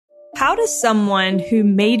How does someone who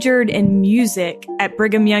majored in music at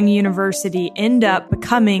Brigham Young University end up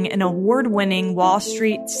becoming an award-winning Wall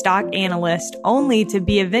Street stock analyst only to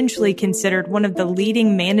be eventually considered one of the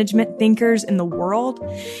leading management thinkers in the world?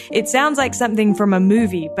 It sounds like something from a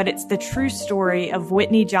movie, but it's the true story of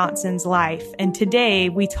Whitney Johnson's life. And today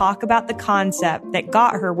we talk about the concept that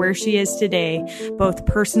got her where she is today, both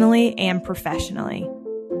personally and professionally.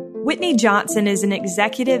 Whitney Johnson is an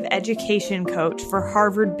executive education coach for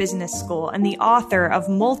Harvard Business School and the author of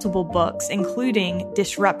multiple books, including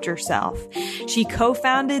Disrupt Yourself. She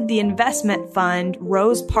co-founded the investment fund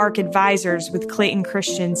Rose Park Advisors with Clayton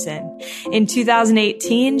Christensen. In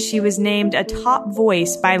 2018, she was named a top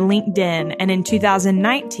voice by LinkedIn, and in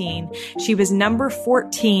 2019, she was number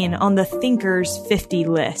 14 on the Thinkers 50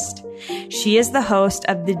 list. She is the host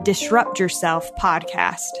of the Disrupt Yourself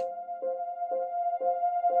podcast.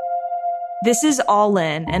 This is All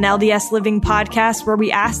In, an LDS Living podcast where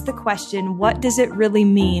we ask the question, what does it really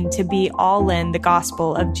mean to be all in the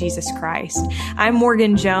gospel of Jesus Christ? I'm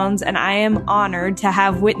Morgan Jones, and I am honored to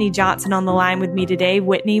have Whitney Johnson on the line with me today.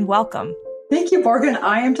 Whitney, welcome. Thank you, Morgan.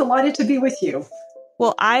 I am delighted to be with you.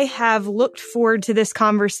 Well, I have looked forward to this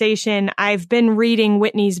conversation. I've been reading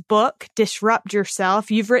Whitney's book, Disrupt Yourself.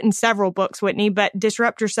 You've written several books, Whitney, but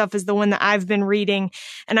Disrupt Yourself is the one that I've been reading.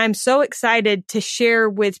 And I'm so excited to share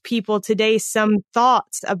with people today some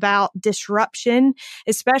thoughts about disruption,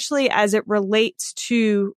 especially as it relates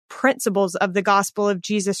to principles of the gospel of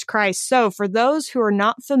Jesus Christ. So for those who are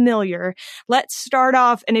not familiar, let's start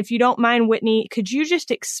off. And if you don't mind, Whitney, could you just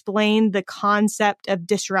explain the concept of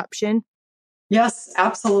disruption? Yes,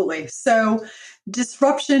 absolutely. So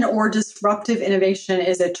disruption or disruptive innovation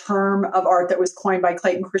is a term of art that was coined by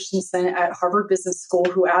Clayton Christensen at Harvard Business School,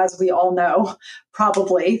 who, as we all know,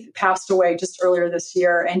 probably passed away just earlier this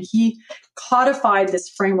year. And he codified this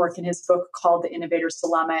framework in his book called The Innovator's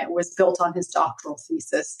Dilemma. It was built on his doctoral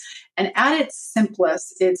thesis. And at its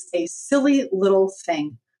simplest, it's a silly little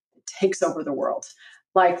thing that takes over the world.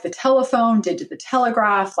 Like the telephone did to the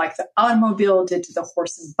telegraph, like the automobile did to the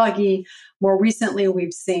horse and buggy. More recently,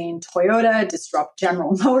 we've seen Toyota disrupt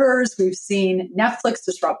General Motors. We've seen Netflix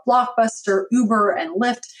disrupt Blockbuster, Uber, and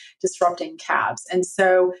Lyft disrupting cabs. And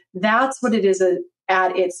so that's what it is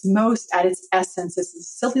at its essence. It's a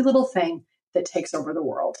silly little thing that takes over the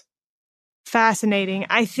world. Fascinating.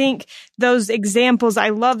 I think those examples, I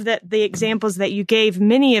love that the examples that you gave,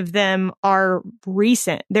 many of them are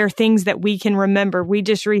recent. They're things that we can remember. We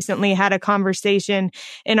just recently had a conversation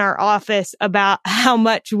in our office about how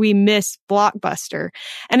much we miss Blockbuster.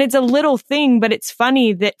 And it's a little thing, but it's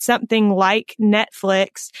funny that something like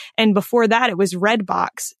Netflix, and before that it was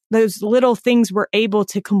Redbox, those little things were able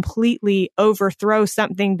to completely overthrow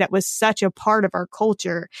something that was such a part of our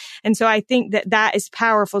culture. And so I think that that is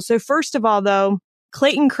powerful. So first of all, though,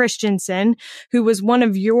 Clayton Christensen, who was one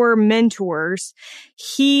of your mentors,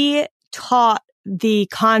 he taught the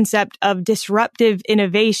concept of disruptive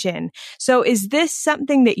innovation. So is this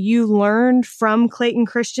something that you learned from Clayton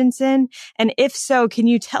Christensen? And if so, can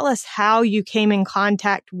you tell us how you came in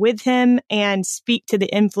contact with him and speak to the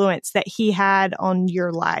influence that he had on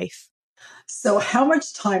your life? So how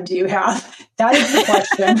much time do you have? That is the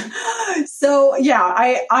question. So yeah,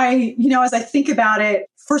 I as I think about it,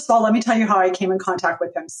 first of all, let me tell you how I came in contact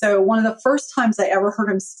with him. So one of the first times I ever heard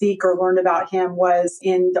him speak or learned about him was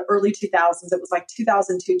in the early 2000s. It was like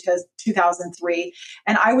 2002 to 2003.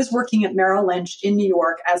 And I was working at Merrill Lynch in New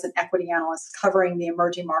York as an equity analyst covering the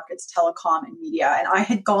emerging markets, telecom, and media. And I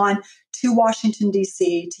had gone to Washington,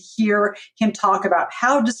 D.C. to hear him talk about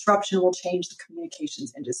how disruption will change the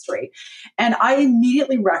communications industry. And I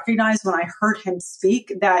immediately recognized when I heard him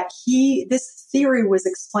speak that this theory was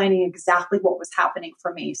explaining exactly what was happening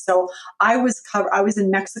for me. So I was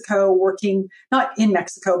in Mexico working, not in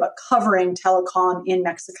Mexico, but covering telecom in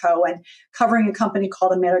Mexico and covering a company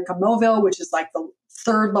called América Móvil, which is like the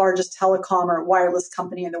third largest telecom or wireless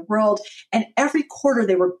company in the world. And every quarter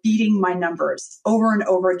they were beating my numbers over and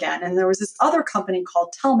over again. And there was this other company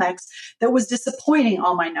called Telmex that was disappointing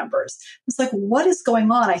all my numbers. It's like, what is going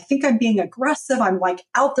on? I think I'm being aggressive. I'm like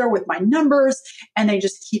out there with my numbers and they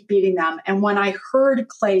just keep beating them. And when I heard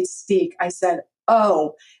Clay speak, I said,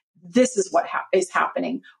 oh, this is what is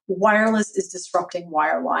happening. Wireless is disrupting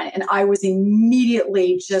wireline. And I was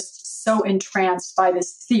immediately just so entranced by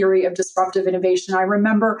this theory of disruptive innovation. I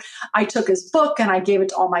remember I took his book and I gave it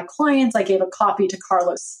to all my clients. I gave a copy to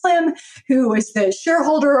Carlos Slim, who is the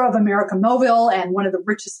shareholder of América Móvil and one of the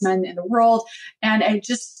richest men in the world. And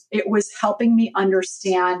it was helping me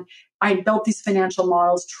understand. I built these financial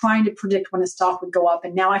models trying to predict when a stock would go up.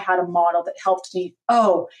 And now I had a model that helped me.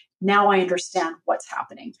 Oh, now I understand what's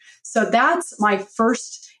happening. So that's my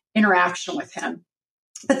first interaction with him.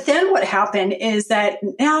 But then what happened is that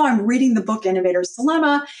now I'm reading the book Innovator's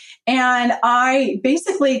Dilemma, and Clay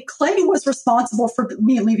was responsible for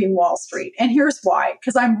me leaving Wall Street. And here's why.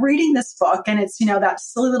 Because I'm reading this book, and it's, that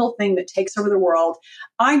silly little thing that takes over the world.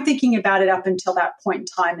 I'm thinking about it up until that point in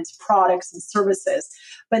time as products and services.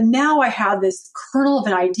 But now I have this kernel of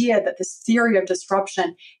an idea that this theory of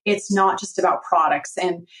disruption, it's not just about products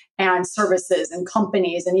and services and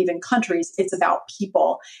companies and even countries. It's about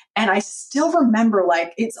people. And I still remember,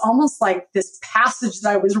 it's almost like this passage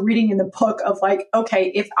that I was reading in the book of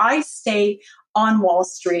okay, if I stay on Wall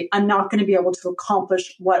Street, I'm not going to be able to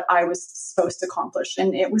accomplish what I was supposed to accomplish.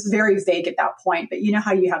 And it was very vague at that point, but you know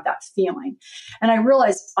how you have that feeling. And I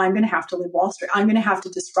realized I'm going to have to leave Wall Street. I'm going to have to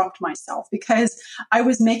disrupt myself because I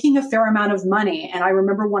was making a fair amount of money. And I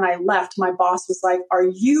remember when I left, my boss was like, "Are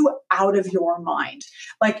you out of your mind?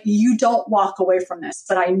 You don't walk away from this."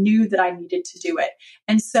 But I knew that I needed to do it.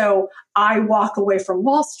 And so I walk away from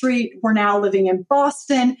Wall Street. We're now living in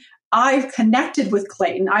Boston. I've connected with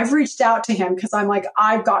Clayton. I've reached out to him because I'm like,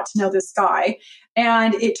 I've got to know this guy.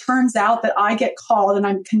 And it turns out that I get called, and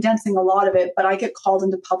I'm condensing a lot of it, but I get called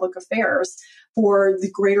into public affairs for the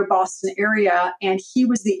greater Boston area. And he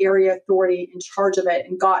was the area authority in charge of it,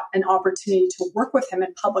 and got an opportunity to work with him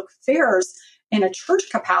in public affairs in a church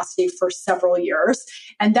capacity for several years.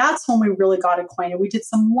 And that's when we really got acquainted. We did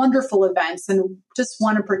some wonderful events. And just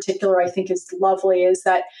one in particular I think is lovely is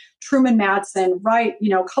that Truman Madsen,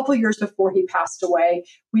 a couple of years before he passed away,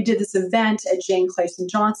 we did this event at Jane Clayson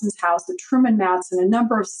Johnson's house. The Truman Madsen, a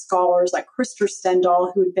number of scholars like Krister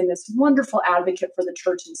Stendahl, who had been this wonderful advocate for the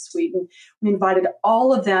church in Sweden. We invited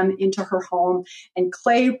all of them into her home, and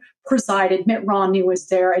Clay presided. Mitt Romney was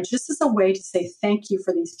there, and just as a way to say thank you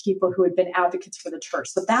for these people who had been advocates for the church.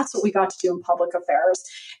 So that's what we got to do in public affairs.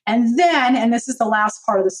 And then, and this is the last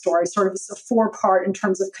part of the story, sort of a four-part in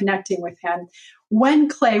terms of connecting with him, when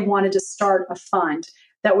Clay wanted to start a fund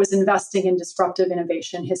that was investing in disruptive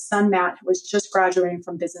innovation, his son Matt was just graduating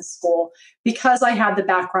from business school. Because I had the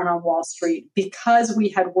background on Wall Street, because we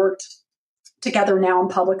had worked together now in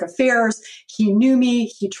public affairs, he knew me,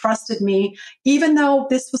 he trusted me, even though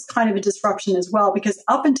this was kind of a disruption as well, because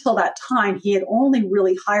up until that time, he had only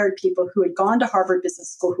really hired people who had gone to Harvard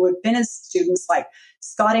Business School, who had been his students like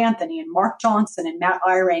Scott Anthony and Mark Johnson and Matt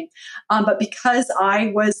Eyring. But because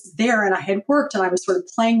I was there and I had worked and I was sort of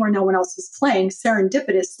playing where no one else was playing,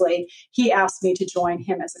 serendipitously, he asked me to join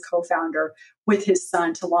him as a co-founder with his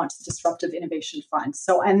son to launch the Disruptive Innovation Fund.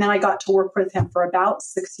 And then I got to work with him for about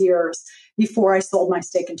 6 years before I sold my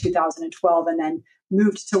stake in 2012 and then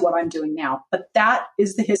moved to what I'm doing now. But that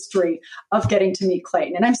is the history of getting to meet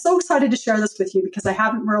Clayton. And I'm so excited to share this with you because I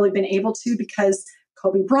haven't really been able to, because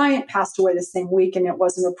Kobe Bryant passed away the same week, and it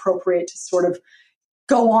wasn't appropriate to sort of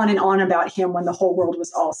go on and on about him when the whole world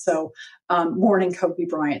was also mourning Kobe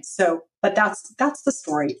Bryant. But that's the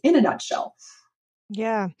story in a nutshell.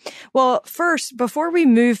 Yeah. Well, first, before we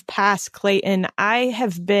move past Clayton, I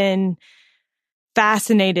have been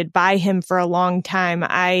fascinated by him for a long time.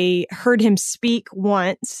 I heard him speak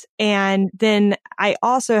once, and then I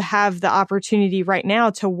also have the opportunity right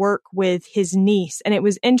now to work with his niece. And it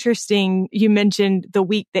was interesting. You mentioned the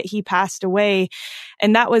week that he passed away,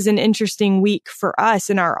 and that was an interesting week for us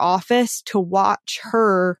in our office to watch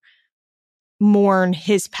her mourn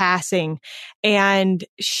his passing. And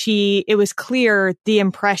it was clear the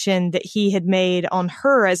impression that he had made on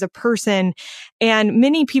her as a person. And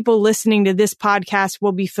many people listening to this podcast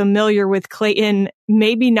will be familiar with Clayton,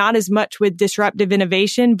 maybe not as much with disruptive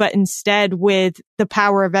innovation, but instead with the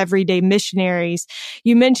power of everyday missionaries.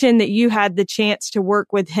 You mentioned that you had the chance to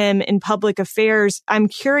work with him in public affairs. I'm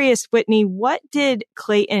curious, Whitney, what did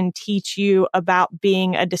Clayton teach you about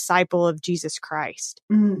being a disciple of Jesus Christ?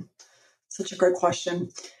 Such a great question.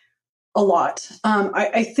 A lot.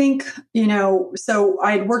 I think, so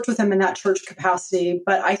I had worked with him in that church capacity,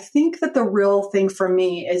 but I think that the real thing for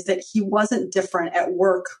me is that he wasn't different at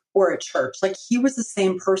work or at church. He was the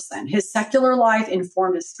same person. His secular life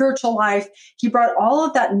informed his spiritual life. He brought all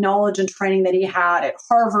of that knowledge and training that he had at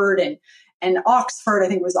Harvard and Oxford, I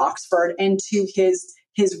think it was Oxford, into his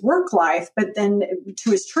work life, but then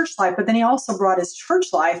to his church life. But then he also brought his church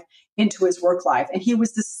life into his work life. And he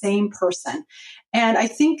was the same person. And I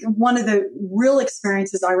think one of the real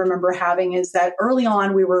experiences I remember having is that early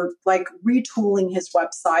on, we were retooling his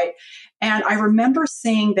website. And I remember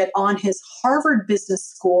seeing that on his Harvard Business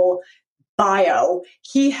School bio,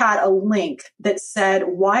 he had a link that said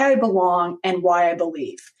why I belong and why I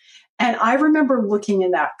believe. And I remember looking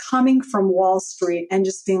at that coming from Wall Street and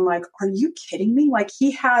just being like, are you kidding me? Like, he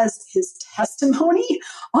has his testimony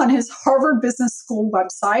on his Harvard Business School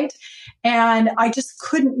website. And I just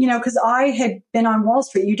couldn't, because I had been on Wall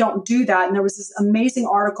Street. You don't do that. And there was this amazing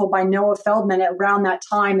article by Noah Feldman around that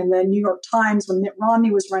time in the New York Times when Mitt Romney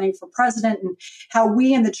was running for president, and how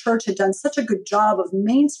we in the church had done such a good job of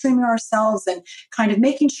mainstreaming ourselves and kind of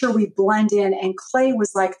making sure we blend in. And Clay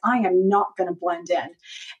was like, I am not going to blend in.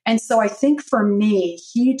 And so I think for me,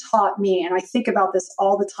 he taught me, and I think about this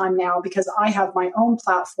all the time now because I have my own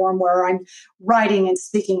platform where I'm writing and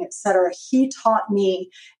speaking, et cetera. He taught me,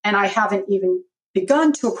 and I haven't even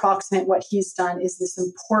begun to approximate what he's done, is this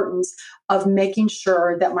importance of making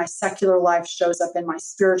sure that my secular life shows up in my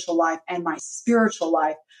spiritual life, and my spiritual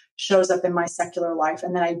life shows up in my secular life,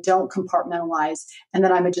 and that I don't compartmentalize, and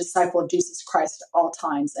that I'm a disciple of Jesus Christ at all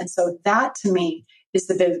times. And so that to me is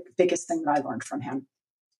the biggest thing that I learned from him.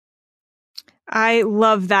 I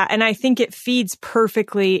love that. And I think it feeds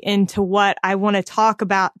perfectly into what I want to talk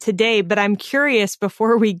about today. But I'm curious,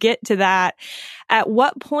 before we get to that, at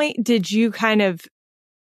what point did you kind of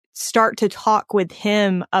start to talk with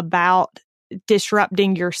him about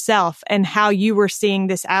disrupting yourself and how you were seeing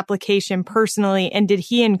this application personally? And did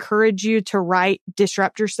he encourage you to write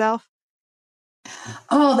Disrupt Yourself?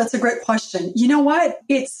 Oh, that's a great question. You know what?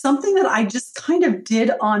 It's something that I just kind of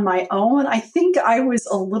did on my own. I think I was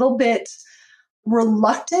a little bit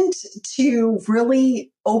reluctant to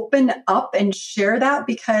really open up and share that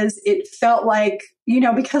because it felt like,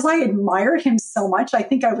 because I admired him so much, I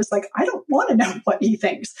think I was like, I don't want to know what he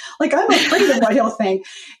thinks. Like, I'm afraid of what he'll think.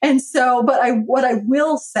 And so, what I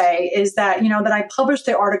will say is that, that I published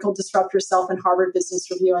the article Disrupt Yourself in Harvard Business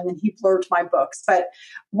Review, and then he blurred my books. But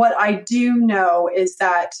what I do know is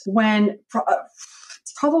that when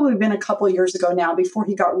it's probably been a couple of years ago now, before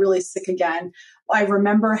he got really sick again, I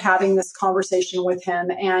remember having this conversation with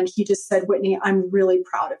him, and he just said, Whitney, I'm really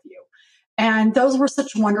proud of you. And those were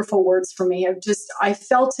such wonderful words for me. I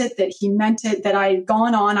felt it, that he meant it, that I had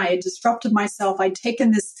gone on, I had disrupted myself. I'd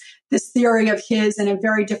taken this theory of his in a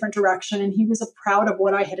very different direction, and he was proud of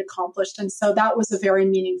what I had accomplished. And so that was a very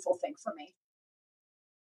meaningful thing for me.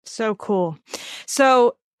 So cool.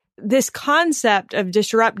 So this concept of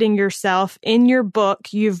disrupting yourself, in your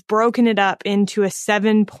book, you've broken it up into a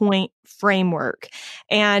 7-point framework.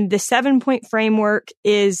 And the 7-point framework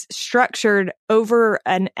is structured over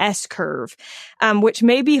an S curve, which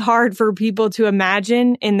may be hard for people to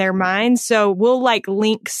imagine in their minds. So we'll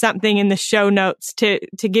link something in the show notes to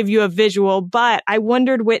give you a visual. But I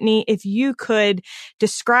wondered, Whitney, if you could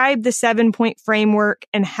describe the 7-point framework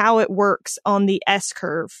and how it works on the S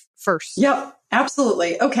curve first. Yep.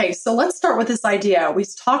 Absolutely. Okay, so let's start with this idea. We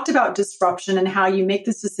talked about disruption and how you make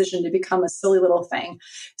this decision to become a silly little thing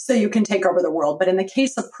so you can take over the world. But in the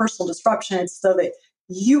case of personal disruption, it's so that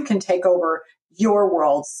you can take over your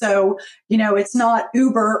world. So, it's not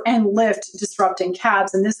Uber and Lyft disrupting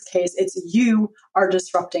cabs. In this case, it's you are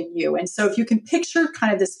disrupting you. And so if you can picture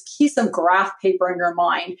kind of this piece of graph paper in your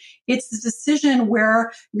mind, it's the decision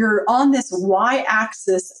where you're on this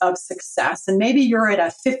y-axis of success. And maybe you're at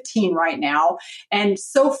a 15 right now. And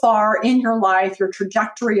so far in your life, your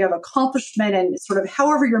trajectory of accomplishment and sort of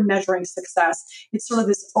however you're measuring success, it's sort of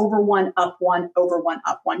this over one, up one, over one,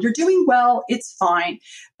 up one. You're doing well, it's fine.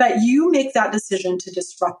 But you make that decision to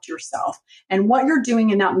disrupt yourself. And what you're doing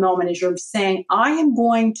in that moment is you're saying, I am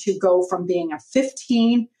going to go from being a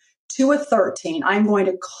 15 to a 13. I'm going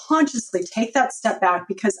to consciously take that step back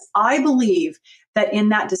because I believe that in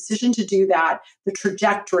that decision to do that, the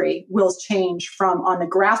trajectory will change from on the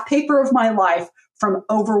graph paper of my life from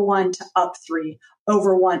over 1 to up 3,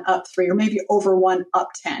 over 1, up 3, or maybe over 1, up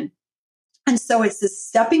 10. And so it's this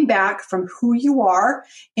stepping back from who you are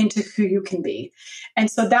into who you can be. And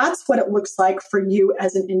so that's what it looks like for you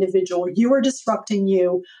as an individual. You are disrupting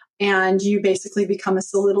you, and you basically become a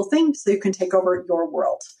silly little thing so you can take over your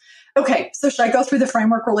world. Okay, so should I go through the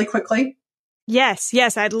framework really quickly? Yes,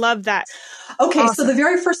 I'd love that. Okay, awesome. So the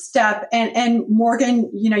very first step, and Morgan,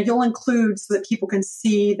 you'll include so that people can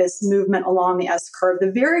see this movement along the S curve.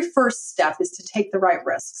 The very first step is to take the right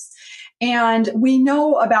risks. And we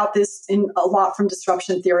know about this in a lot from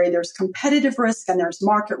disruption theory. There's competitive risk and there's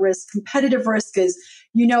market risk. Competitive risk is,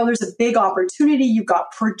 there's a big opportunity. You've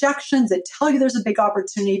got projections that tell you there's a big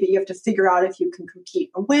opportunity, but you have to figure out if you can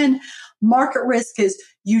compete or win. Market risk is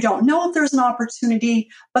you don't know if there's an opportunity,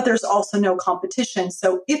 but there's also no competition.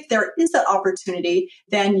 So if there is that opportunity,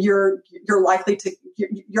 then you're likely to,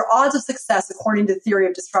 your odds of success, according to the theory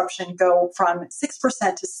of disruption, go from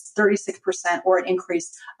 6% to 36%, or an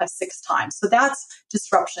increase of 6 times. So that's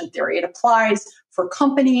disruption theory. It applies for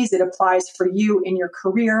companies. It applies for you in your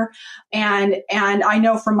career. And I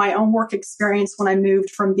know from my own work experience, when I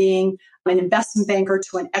moved from being an investment banker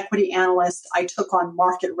to an equity analyst, I took on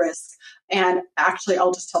market risk. And actually,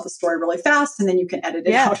 I'll just tell the story really fast and then you can edit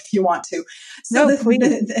it out if you want to. So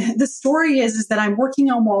the story is that I'm working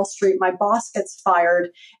on Wall Street. My boss gets fired.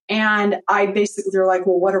 And they're like,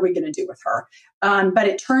 well, what are we going to do with her? But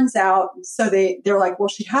it turns out, so they're like, well,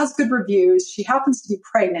 she has good reviews. She happens to be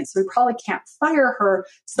pregnant, so we probably can't fire her.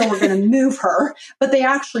 So we're going to move her. But they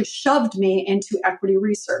actually shoved me into equity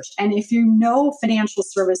research. And if you know financial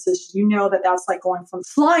services, you know that that's like going from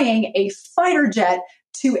flying a fighter jet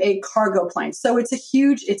to a cargo plane. So it's a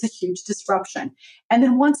huge disruption. And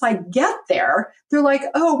then once I get there, they're like,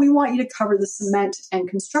 oh, we want you to cover the cement and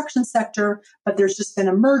construction sector, but there's just been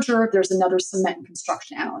a merger. There's another cement and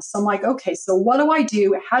construction analyst. So I'm like, okay, so what do I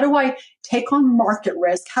do? How do I take on market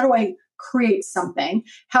risk? How do I create something?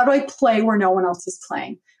 How do I play where no one else is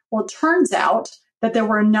playing? Well, it turns out that there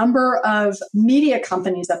were a number of media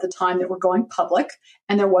companies at the time that were going public,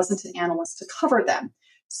 and there wasn't an analyst to cover them.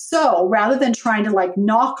 So rather than trying to like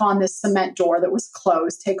knock on this cement door that was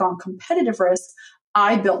closed, take on competitive risk,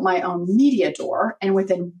 I built my own media door. And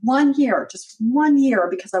within 1 year, just 1 year,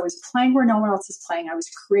 because I was playing where no one else is playing, I was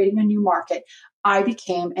creating a new market, I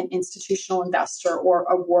became an institutional investor or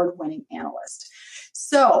award-winning analyst.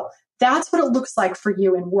 So that's what it looks like for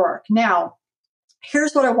you in work. Now,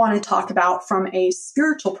 here's what I want to talk about from a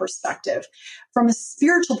spiritual perspective. From a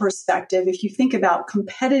spiritual perspective, if you think about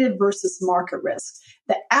competitive versus market risk,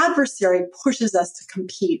 the adversary pushes us to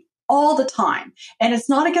compete all the time. And it's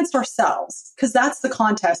not against ourselves, because that's the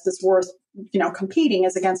contest that's worth, competing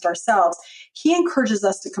is against ourselves. He encourages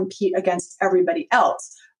us to compete against everybody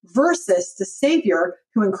else versus the Savior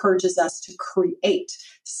who encourages us to create.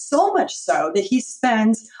 So much so that he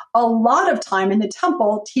spends a lot of time in the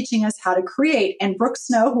temple teaching us how to create. And Brooke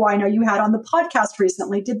Snow, who I know you had on the podcast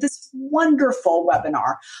recently, did this wonderful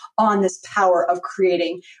webinar on this power of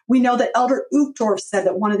creating. We know that Elder Uchtdorf said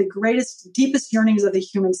that one of the greatest, deepest yearnings of the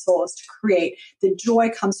human soul is to create. The joy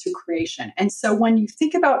comes through creation. And so when you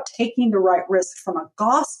think about taking the right risk from a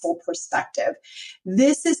gospel perspective,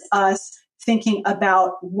 this is us thinking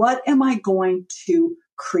about, what am I going to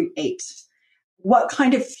create? What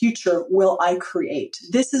kind of future will I create?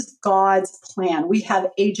 This is God's plan. We have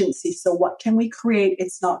agency. So what can we create?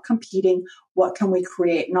 It's not competing. What can we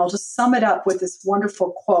create? And I'll just sum it up with this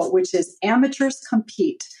wonderful quote, which is, amateurs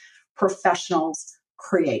compete, professionals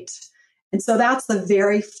create. And so that's the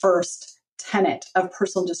very first tenet of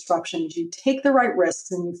personal disruption, is you take the right risks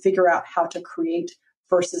and you figure out how to create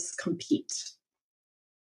versus compete.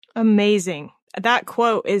 Amazing. That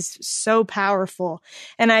quote is so powerful.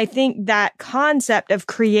 And I think that concept of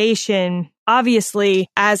creation, obviously,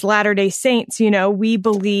 as Latter-day Saints, we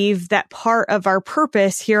believe that part of our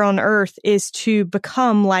purpose here on earth is to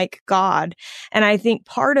become like God. And I think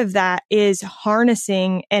part of that is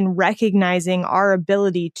harnessing and recognizing our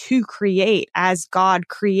ability to create as God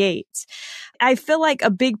creates. I feel like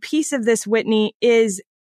a big piece of this, Whitney, is,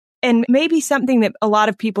 and maybe something that a lot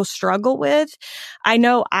of people struggle with. I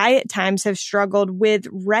know I at times have struggled with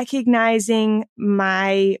recognizing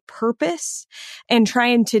my purpose and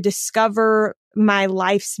trying to discover my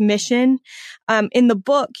life's mission. In the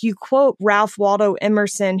book, you quote Ralph Waldo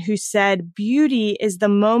Emerson, who said, "Beauty is the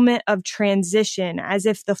moment of transition, as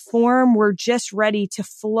if the form were just ready to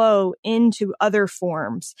flow into other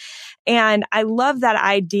forms." And I love that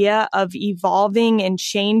idea of evolving and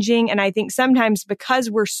changing. And I think sometimes because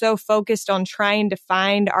we're so focused on trying to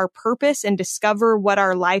find our purpose and discover what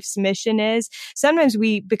our life's mission is, sometimes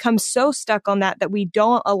we become so stuck on that we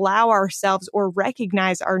don't allow ourselves or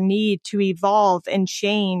recognize our need to evolve and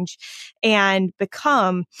change and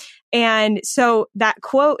become. And so that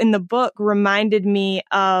quote in the book reminded me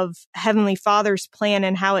of Heavenly Father's plan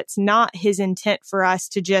and how it's not his intent for us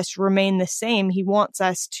to just remain the same. He wants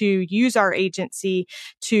us to use our agency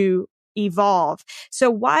to evolve.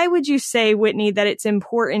 So why would you say, Whitney, that it's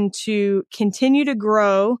important to continue to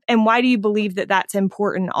grow? And why do you believe that that's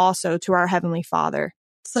important also to our Heavenly Father?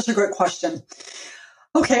 Such a great question.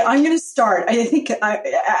 Okay, I'm going to start. I think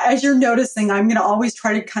as you're noticing, I'm going to always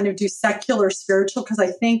try to kind of do secular spiritual, because I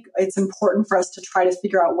think it's important for us to try to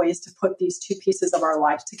figure out ways to put these two pieces of our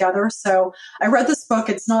life together. So I read this book.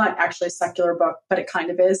 It's not actually a secular book, but it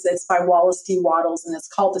kind of is. It's by Wallace D. Wattles, and it's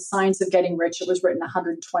called The Science of Getting Rich. It was written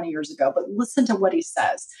 120 years ago, but listen to what he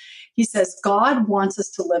says. He says, God wants us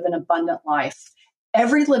to live an abundant life.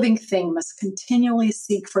 Every living thing must continually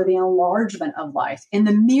seek for the enlargement of life. In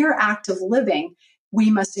the mere act of living, we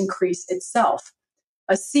must increase itself.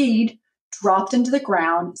 A seed dropped into the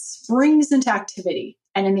ground springs into activity,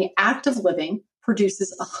 and in the act of living,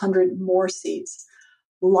 produces 100 more seeds.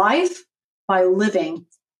 Life, by living,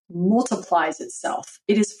 multiplies itself.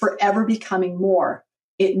 It is forever becoming more.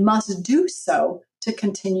 It must do so to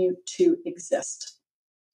continue to exist.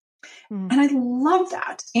 And I love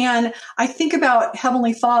that. And I think about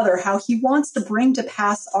Heavenly Father, how he wants to bring to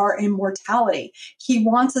pass our immortality. He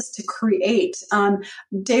wants us to create.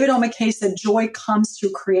 David O. McKay said, joy comes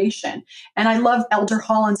through creation. And I love Elder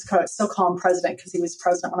Holland's quote, still call him president because he was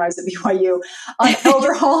president when I was at BYU.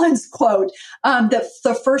 Elder Holland's quote, that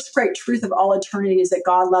the first great truth of all eternity is that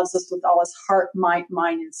God loves us with all his heart, might,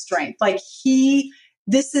 mind, and strength. Like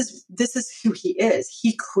this is who he is.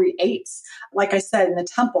 He creates. Like I said, in the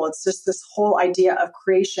temple, it's just this whole idea of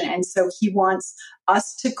creation. And so he wants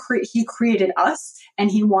us to create, he created us,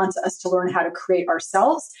 and he wants us to learn how to create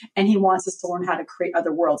ourselves, and he wants us to learn how to create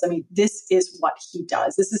other worlds. I mean, this is what he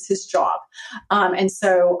does. This is his job. And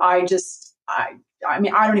so I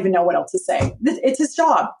mean, I don't even know what else to say. It's his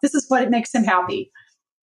job. This is what makes him happy.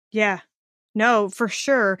 Yeah. No, for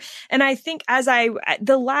sure. And I think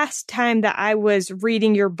the last time that I was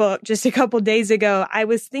reading your book just a couple days ago, I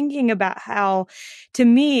was thinking about how, to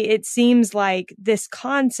me, it seems like this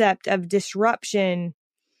concept of disruption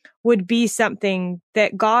would be something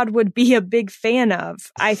that God would be a big fan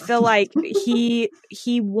of. I feel like he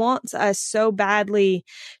wants us so badly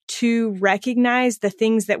to recognize the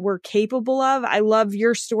things that we're capable of. I love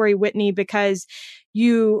your story, Whitney, because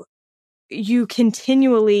you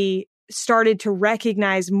continually started to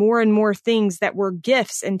recognize more and more things that were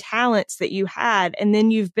gifts and talents that you had. And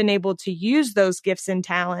then you've been able to use those gifts and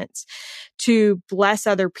talents to bless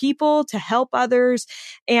other people, to help others.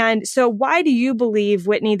 And so why do you believe,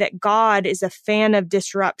 Whitney, that God is a fan of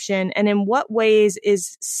disruption? And in what ways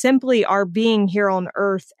is simply our being here on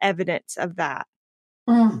earth evidence of that?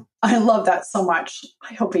 I love that so much.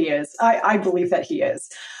 I hope he is. I believe that he is.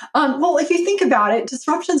 Well, if you think about it,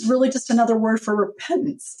 disruption is really just another word for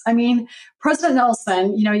repentance. I mean, President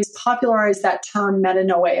Nelson, he's popularized that term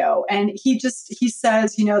metanoeo. And he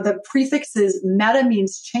says, the prefix is meta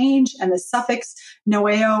means change, and the suffix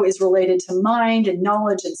noeo is related to mind and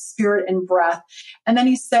knowledge and spirit and breath. And then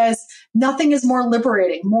he says, nothing is more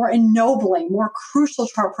liberating, more ennobling, more crucial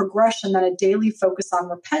to our progression than a daily focus on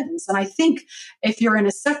repentance. And I think if you're in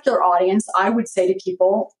a secular audience, I would say to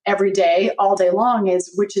people every day, all day long,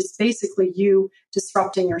 which is basically you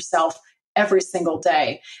disrupting yourself every single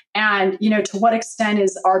day. And, to what extent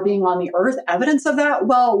is our being on the earth evidence of that?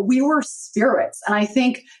 Well, we were spirits. And I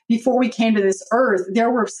think before we came to this earth, there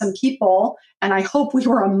were some people, and I hope we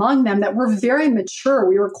were among them, that were very mature.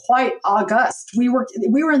 We were quite august. We were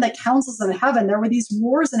in the councils in heaven. There were these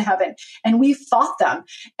wars in heaven, and we fought them.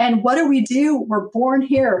 And what do? We're born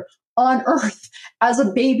here on earth as a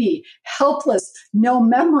baby, helpless, no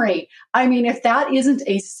memory. I mean, if that isn't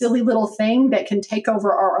a silly little thing that can take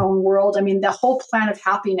over our own world, I mean, the whole plan of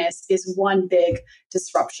happiness is one big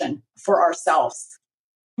disruption for ourselves.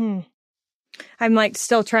 I'm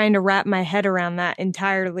still trying to wrap my head around that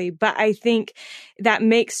entirely, but I think that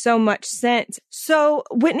makes so much sense. So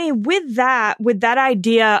Whitney, with that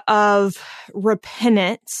idea of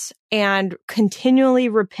repentance and continually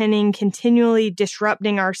repenting, continually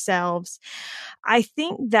disrupting ourselves, I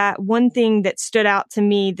think that one thing that stood out to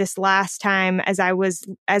me this last time as I was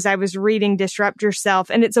reading Disrupt Yourself,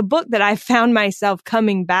 and it's a book that I found myself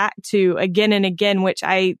coming back to again and again,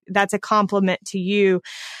 that's a compliment to you.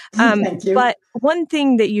 Thank you. But one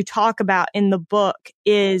thing that you talk about in the book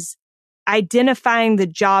is identifying the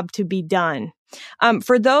job to be done.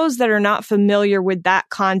 For those that are not familiar with that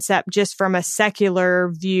concept, just from a secular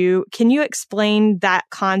view, can you explain that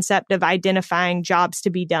concept of identifying jobs to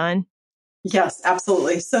be done? Yes,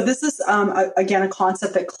 absolutely. So this is, again, a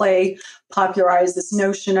concept that Clay popularized, this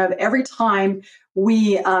notion of every time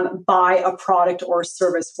we buy a product or a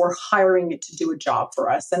service, we're hiring it to do a job for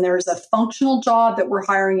us. And there's a functional job that we're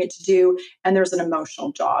hiring it to do, and there's an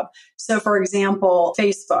emotional job. So for example,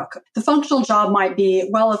 Facebook, the functional job might be,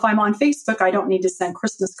 well, if I'm on Facebook, I don't need to send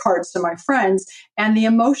Christmas cards to my friends. And the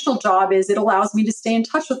emotional job is it allows me to stay in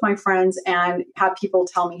touch with my friends and have people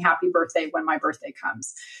tell me happy birthday when my birthday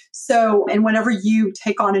comes. So, and whenever you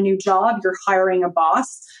take on a new job, you're hiring a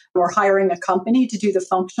boss or hiring a company to do the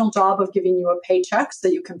functional job of giving you a paycheck so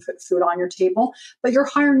that you can put food on your table, but you're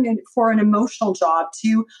hiring for an emotional job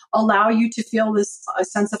to allow you to feel a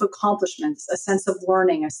sense of accomplishments, a sense of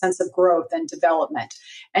learning, a sense of growth and development.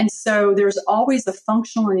 And so there's always a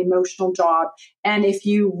functional and emotional job. And if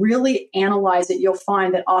you really analyze it, you'll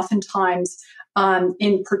find that oftentimes,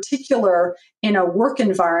 in particular, in a work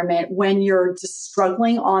environment when you're just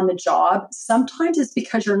struggling on the job, sometimes it's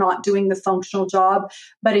because you're not doing the functional job.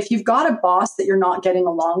 But if you've got a boss that you're not getting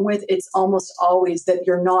along with, it's almost always that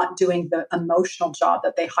you're not doing the emotional job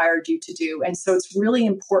that they hired you to do. And so it's really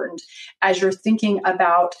important as you're thinking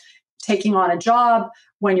about taking on a job,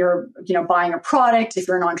 when you're, buying a product, if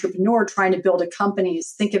you're an entrepreneur trying to build a company,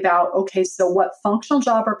 is think about, okay, so what functional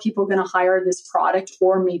job are people going to hire this product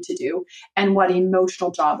or me to do? And what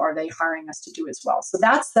emotional job are they hiring us to do as well? So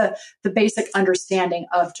that's the basic understanding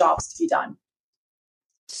of jobs to be done.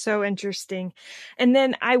 So interesting. And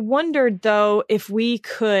then I wondered, though, if we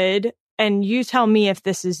could, and you tell me if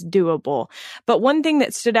this is doable, but one thing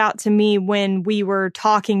that stood out to me when we were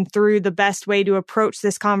talking through the best way to approach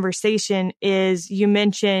this conversation is you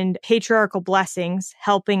mentioned patriarchal blessings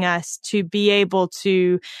helping us to be able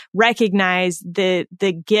to recognize the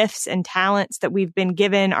gifts and talents that we've been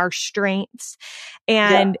given, our strengths.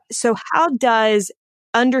 And so how does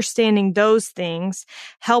understanding those things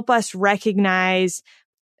help us recognize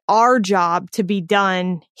our job to be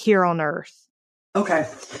done here on earth? Okay.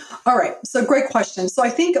 All right. So great question. So I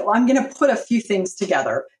think I'm going to put a few things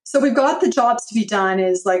together. So we've got the jobs to be done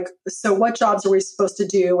is like, so what jobs are we supposed to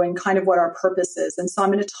do and kind of what our purpose is? And so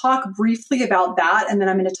I'm going to talk briefly about that. And then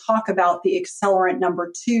I'm going to talk about the accelerant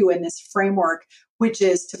number 2 in this framework, which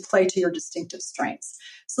is to play to your distinctive strengths.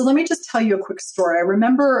 So let me just tell you a quick story. I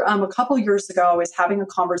remember a couple years ago, I was having a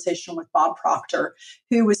conversation with Bob Proctor,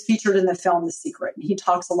 who was featured in the film The Secret. And he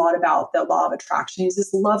talks a lot about the law of attraction. He's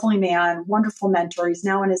this lovely man, wonderful mentor. He's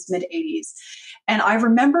now in his mid-80s. And I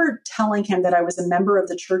remember telling him that I was a member of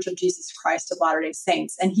the Church of Jesus Christ of Latter-day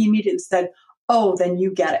Saints. And he immediately said, oh, then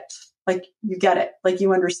you get it. Like, you get it. Like,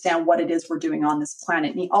 you understand what it is we're doing on this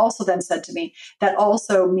planet. And he also then said to me, that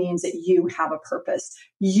also means that you have a purpose.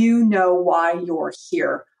 You know why you're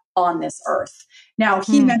here on this earth. Now,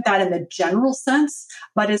 he meant that in the general sense,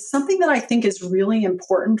 but it's something that I think is really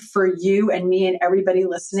important for you and me and everybody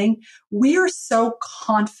listening. We are so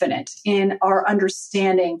confident in our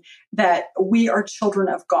understanding that we are children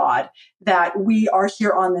of God, that we are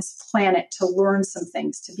here on this planet to learn some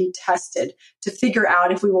things, to be tested, to figure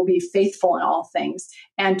out if we will be faithful in all things,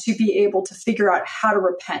 and to be able to figure out how to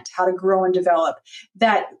repent, how to grow and develop,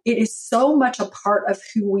 that it is so much a part of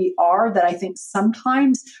who we are that I think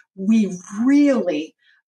sometimes we really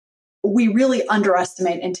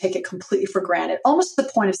underestimate and take it completely for granted, almost to the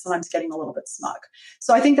point of sometimes getting a little bit smug.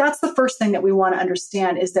 So I think that's the first thing that we want to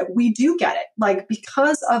understand is that we do get it. Like,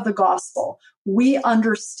 because of the gospel, we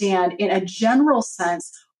understand in a general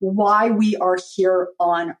sense why we are here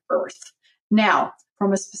on earth. Now,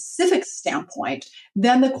 from a specific standpoint,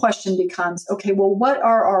 then the question becomes, okay, well, what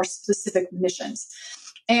are our specific missions?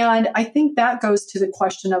 And I think that goes to the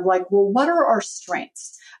question of like, well, what are our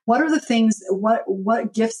strengths? What are the things,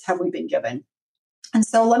 what gifts have we been given? And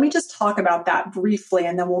so let me just talk about that briefly,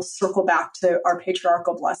 and then we'll circle back to our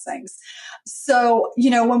patriarchal blessings. So,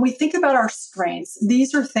 when we think about our strengths,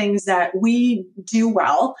 these are things that we do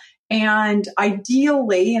well. And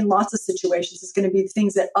ideally, in lots of situations, it's going to be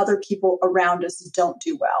things that other people around us don't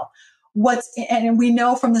do well. And we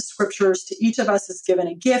know from the scriptures, to each of us is given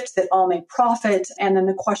a gift that all may profit. And then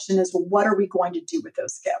the question is, well, what are we going to do with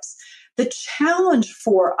those gifts? The challenge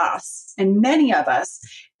for us, and many of us,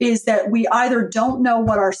 is that we either don't know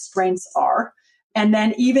what our strengths are, and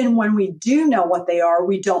then even when we do know what they are,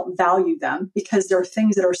 we don't value them because there are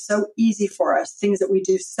things that are so easy for us, things that we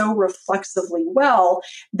do so reflexively well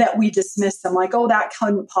that we dismiss them like, oh, that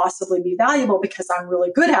couldn't possibly be valuable because I'm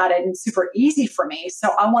really good at it and super easy for me. So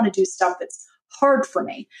I want to do stuff that's hard for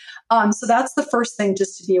me. So that's the first thing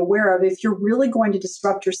just to be aware of. If you're really going to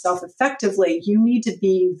disrupt yourself effectively, you need to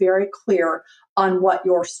be very clear on what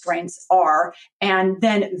your strengths are and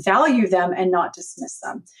then value them and not dismiss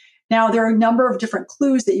them. Now, there are a number of different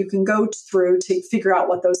clues that you can go through to figure out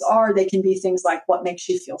what those are. They can be things like what makes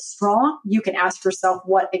you feel strong. You can ask yourself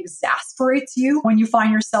what exasperates you when you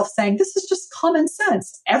find yourself saying, this is just common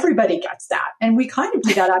sense. Everybody gets that. And we kind of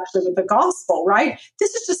do that actually with the gospel, right?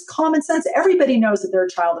 This is just common sense. Everybody knows that they're a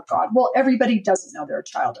child of God. Well, everybody doesn't know they're a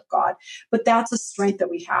child of God, but that's a strength that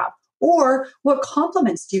we have. Or what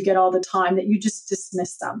compliments do you get all the time that you just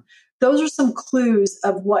dismiss them? Those are some clues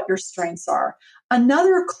of what your strengths are.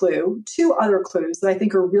 Another clue, 2 other clues that I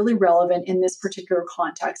think are really relevant in this particular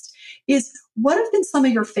context is what have been some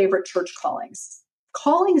of your favorite church callings?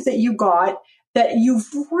 Callings that you got that you've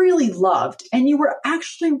really loved and you were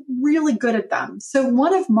actually really good at them. So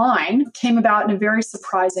one of mine came about in a very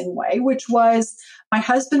surprising way, which was my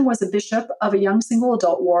husband was a bishop of a young single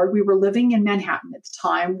adult ward. We were living in Manhattan at the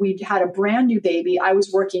time. We'd had a brand new baby. I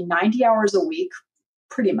was working 90 hours a week,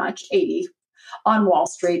 pretty much 80. on Wall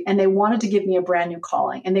Street, and they wanted to give me a brand new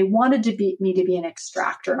calling, and they wanted me to be an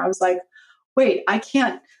extractor. And I was like, wait, I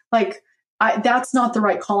can't, that's not the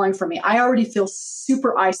right calling for me. I already feel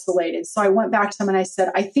super isolated. So I went back to them and I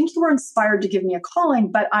said, I think you were inspired to give me a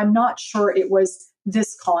calling, but I'm not sure it was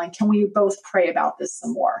this calling. Can we both pray about this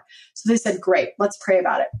some more? So they said, great, let's pray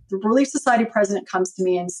about it. The Relief Society president comes to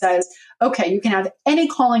me and says, okay, you can have any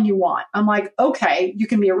calling you want. I'm like, okay, you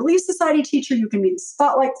can be a Relief Society teacher. You can be the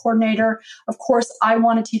spotlight coordinator. Of course, I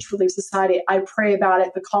want to teach Relief Society. I pray about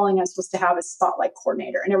it. The calling I was supposed to have is spotlight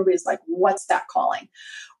coordinator. And everybody's like, what's that calling?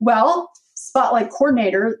 Well, spotlight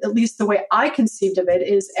coordinator, at least the way I conceived of it,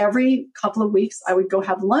 is every couple of weeks, I would go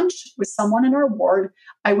have lunch with someone in our ward.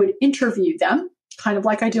 I would interview them, kind of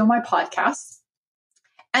like I do on my podcast,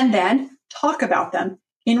 and then talk about them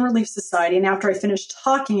in Relief Society. And after I finished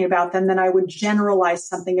talking about them, then I would generalize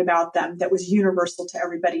something about them that was universal to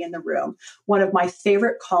everybody in the room. One of my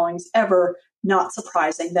favorite callings ever, not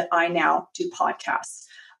surprising that I now do podcasts.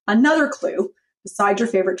 Another clue, besides your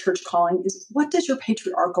favorite church calling, is what does your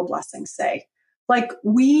patriarchal blessing say?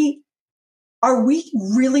 Are we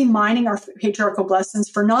really mining our patriarchal blessings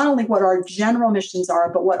for not only what our general missions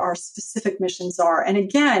are, but what our specific missions are? And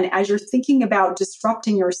again, as you're thinking about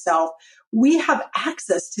disrupting yourself, we have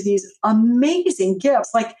access to these amazing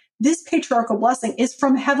gifts. Like this patriarchal blessing is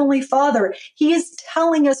from Heavenly Father. He is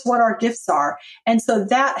telling us what our gifts are. And so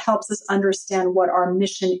that helps us understand what our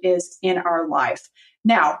mission is in our life.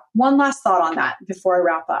 Now, one last thought on that before I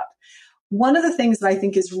wrap up. One of the things that I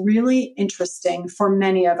think is really interesting for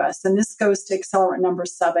many of us, and this goes to accelerant number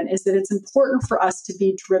 7, is that it's important for us to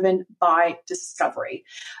be driven by discovery.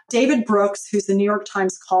 David Brooks, who's the New York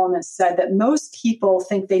Times columnist, said that most people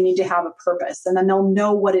think they need to have a purpose and then they'll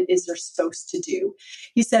know what it is they're supposed to do.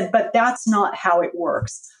 He said, but that's not how it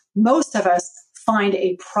works. Most of us find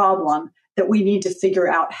a problem that we need to figure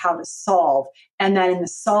out how to solve. And that in the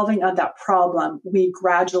solving of that problem, we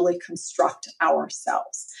gradually construct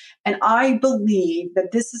ourselves. And I believe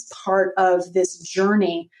that this is part of this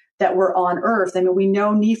journey that we're on earth. I mean, we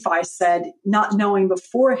know Nephi said, not knowing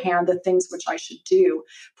beforehand the things which I should do.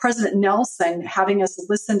 President Nelson, having us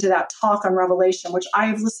listen to that talk on Revelation, which I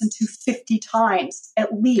have listened to 50 times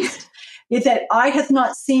at least, is that eye hath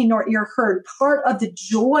not seen nor ear heard. Part of the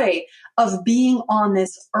joy of being on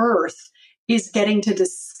this earth is getting to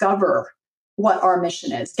discover what our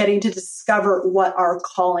mission is, getting to discover what our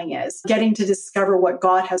calling is, getting to discover what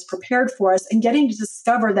God has prepared for us, and getting to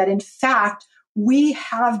discover that, in fact, we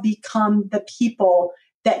have become the people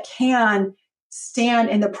that can stand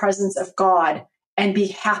in the presence of God and be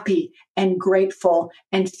happy and grateful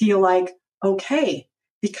and feel like, okay,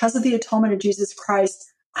 because of the atonement of Jesus Christ,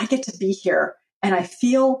 I get to be here and I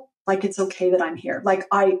feel like it's okay that I'm here. Like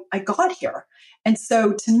I got here. And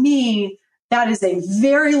so to me, that is a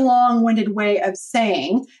very long-winded way of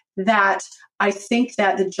saying that I think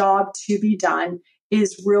that the job to be done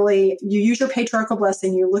is really, you use your patriarchal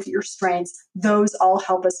blessing, you look at your strengths, those all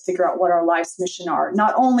help us figure out what our life's mission are,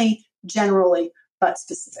 not only generally, but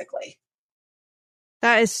specifically.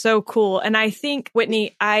 That is so cool. And I think,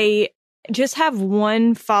 Whitney, I just have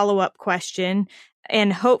one follow-up question,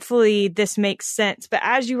 and hopefully this makes sense. But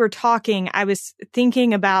as you were talking, I was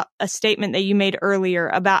thinking about a statement that you made earlier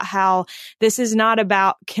about how this is not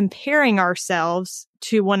about comparing ourselves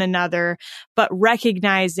to one another, but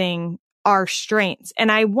recognizing our strengths.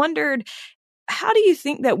 And I wondered, how do you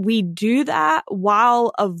think that we do that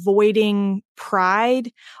while avoiding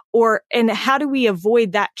pride? And how do we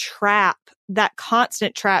avoid that trap, that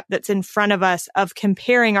constant trap that's in front of us of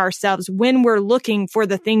comparing ourselves when we're looking for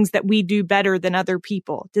the things that we do better than other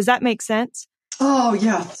people? Does that make sense? Oh,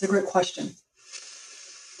 yeah, that's a great question.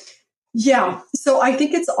 Yeah. So I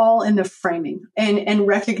think it's all in the framing and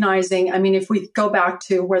recognizing, I mean, if we go back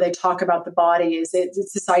to where they talk about the body, it's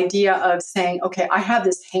this idea of saying, okay, I have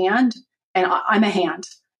this hand and I'm a hand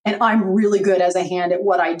and I'm really good as a hand at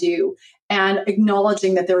what I do, and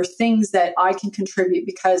acknowledging that there are things that I can contribute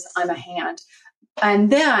because I'm a hand.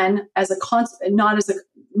 And then not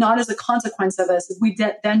as a consequence of this, we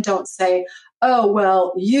then don't say, oh,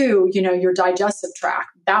 well, your digestive tract,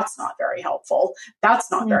 that's not very helpful. That's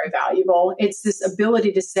not very valuable. It's this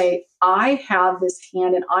ability to say, I have this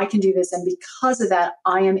hand and I can do this. And because of that,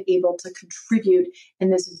 I am able to contribute in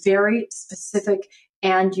this very specific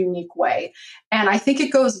and unique way. And I think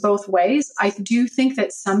it goes both ways. I do think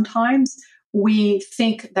that sometimes we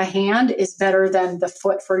think the hand is better than the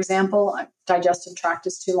foot, for example. Digestive tract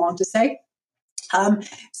is too long to say.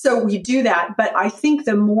 So we do that. But I think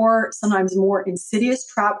the sometimes more insidious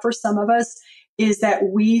trap for some of us is that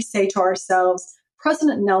we say to ourselves,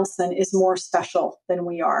 President Nelson is more special than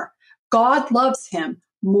we are. God loves him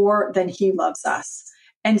more than he loves us.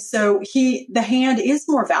 And so the hand is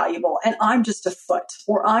more valuable, and I'm just a foot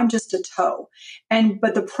or I'm just a toe.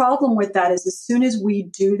 But the problem with that is as soon as we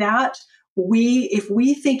do that, if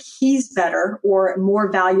we think he's better or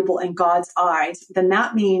more valuable in God's eyes, then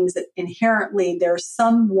that means that inherently there's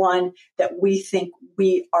someone that we think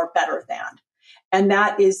we are better than. And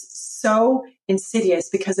that is so insidious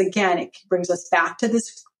because, again, it brings us back to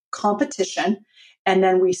this competition, and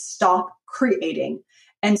then we stop creating.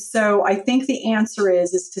 And so I think the answer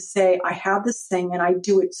is to say, I have this thing and I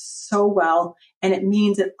do it so well, and it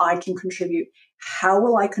means that I can contribute. How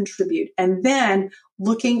will I contribute? And then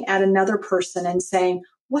looking at another person and saying,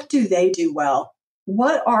 what do they do well?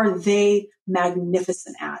 What are they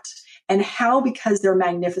magnificent at? And how, because they're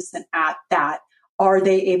magnificent at that, are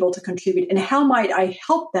they able to contribute? And how might I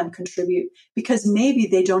help them contribute? Because maybe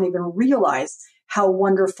they don't even realize how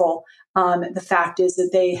wonderful the fact is that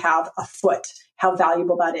they have a foot, how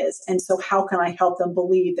valuable that is. And so how can I help them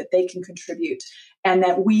believe that they can contribute and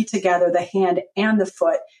that we together, the hand and the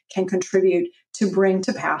foot, can contribute to bring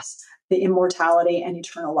to pass the immortality and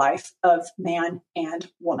eternal life of man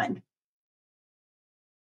and woman.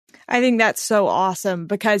 I think that's so awesome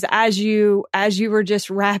because as you were just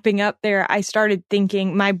wrapping up there, I started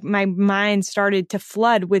thinking, my mind started to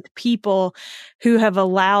flood with people who have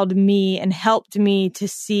allowed me and helped me to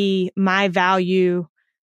see my value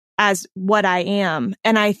as what I am.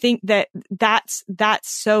 And I think that's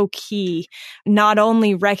so key, not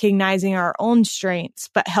only recognizing our own strengths,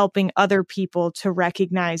 but helping other people to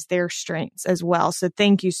recognize their strengths as well. So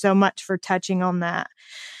thank you so much for touching on that.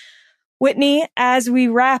 Whitney, as we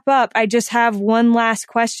wrap up, I just have one last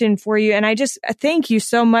question for you. And I just thank you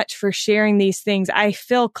so much for sharing these things. I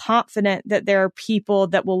feel confident that there are people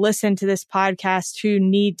that will listen to this podcast who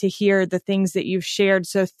need to hear the things that you've shared.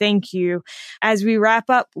 So thank you. As we wrap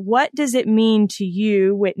up, what does it mean to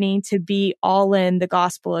you, Whitney, to be all in the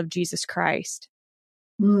gospel of Jesus Christ?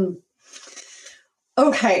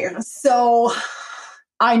 Okay, so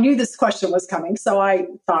I knew this question was coming, so I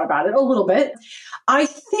thought about it a little bit. I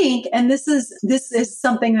think, and this is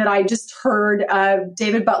something that I just heard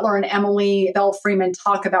David Butler and Emily Bell Freeman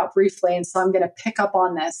talk about briefly, and so I'm going to pick up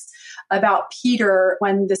on this about Peter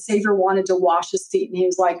when the Savior wanted to wash his feet, and he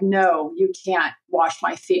was like, "No, you can't wash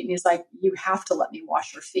my feet," and he's like, "You have to let me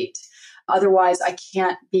wash your feet, otherwise I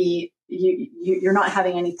can't be." You're not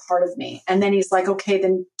having any part of me. And then he's like, okay,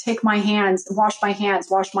 then take my hands, wash my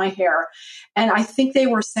hair. And I think they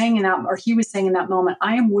were saying in that, or he was saying in that moment,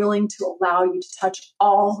 I am willing to allow you to touch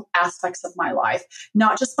all aspects of my life,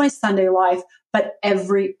 not just my Sunday life, but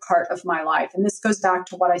every part of my life. And this goes back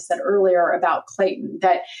to what I said earlier about Clayton,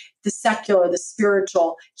 that the secular, the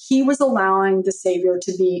spiritual, he was allowing the Savior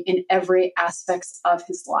to be in every aspect of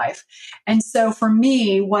his life. And so for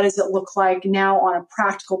me, what does it look like now on a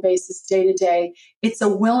practical basis, day to day? It's a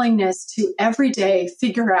willingness to every day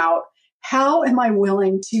figure out, how am I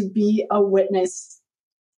willing to be a witness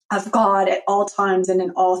of God at all times and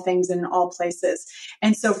in all things and in all places.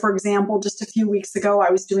 And so, for example, just a few weeks ago,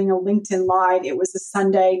 I was doing a LinkedIn Live. It was a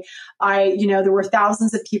Sunday. There were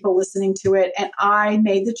thousands of people listening to it. And I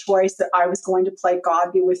made the choice that I was going to play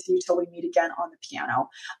God Be With You Till We Meet Again on the piano.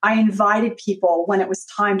 I invited people when it was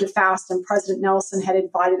time to fast, and President Nelson had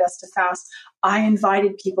invited us to fast. I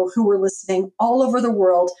invited people who were listening all over the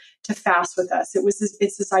world to fast with us.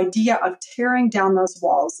 It's this idea of tearing down those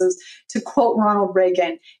walls. To quote Ronald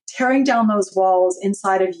Reagan, tearing down those walls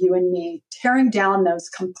inside of you and me, tearing down those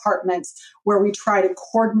compartments where we try to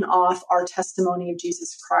cordon off our testimony of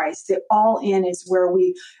Jesus Christ. The all in is where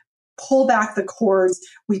we pull back the cords,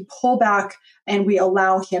 we pull back and we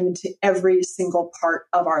allow him into every single part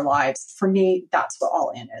of our lives. For me, that's what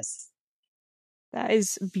all in is. That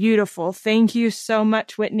is beautiful. Thank you so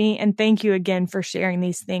much, Whitney. And thank you again for sharing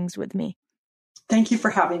these things with me. Thank you for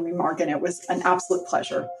having me, Morgan. It was an absolute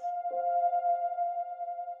pleasure.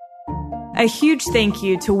 A huge thank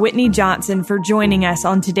you to Whitney Johnson for joining us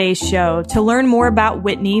on today's show. To learn more about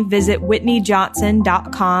Whitney, visit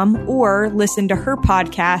whitneyjohnson.com or listen to her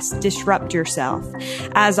podcast, Disrupt Yourself.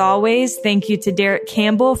 As always, thank you to Derek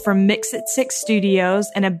Campbell from Mix It 6 Studios,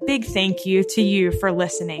 and a big thank you to you for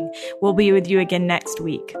listening. We'll be with you again next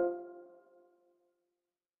week.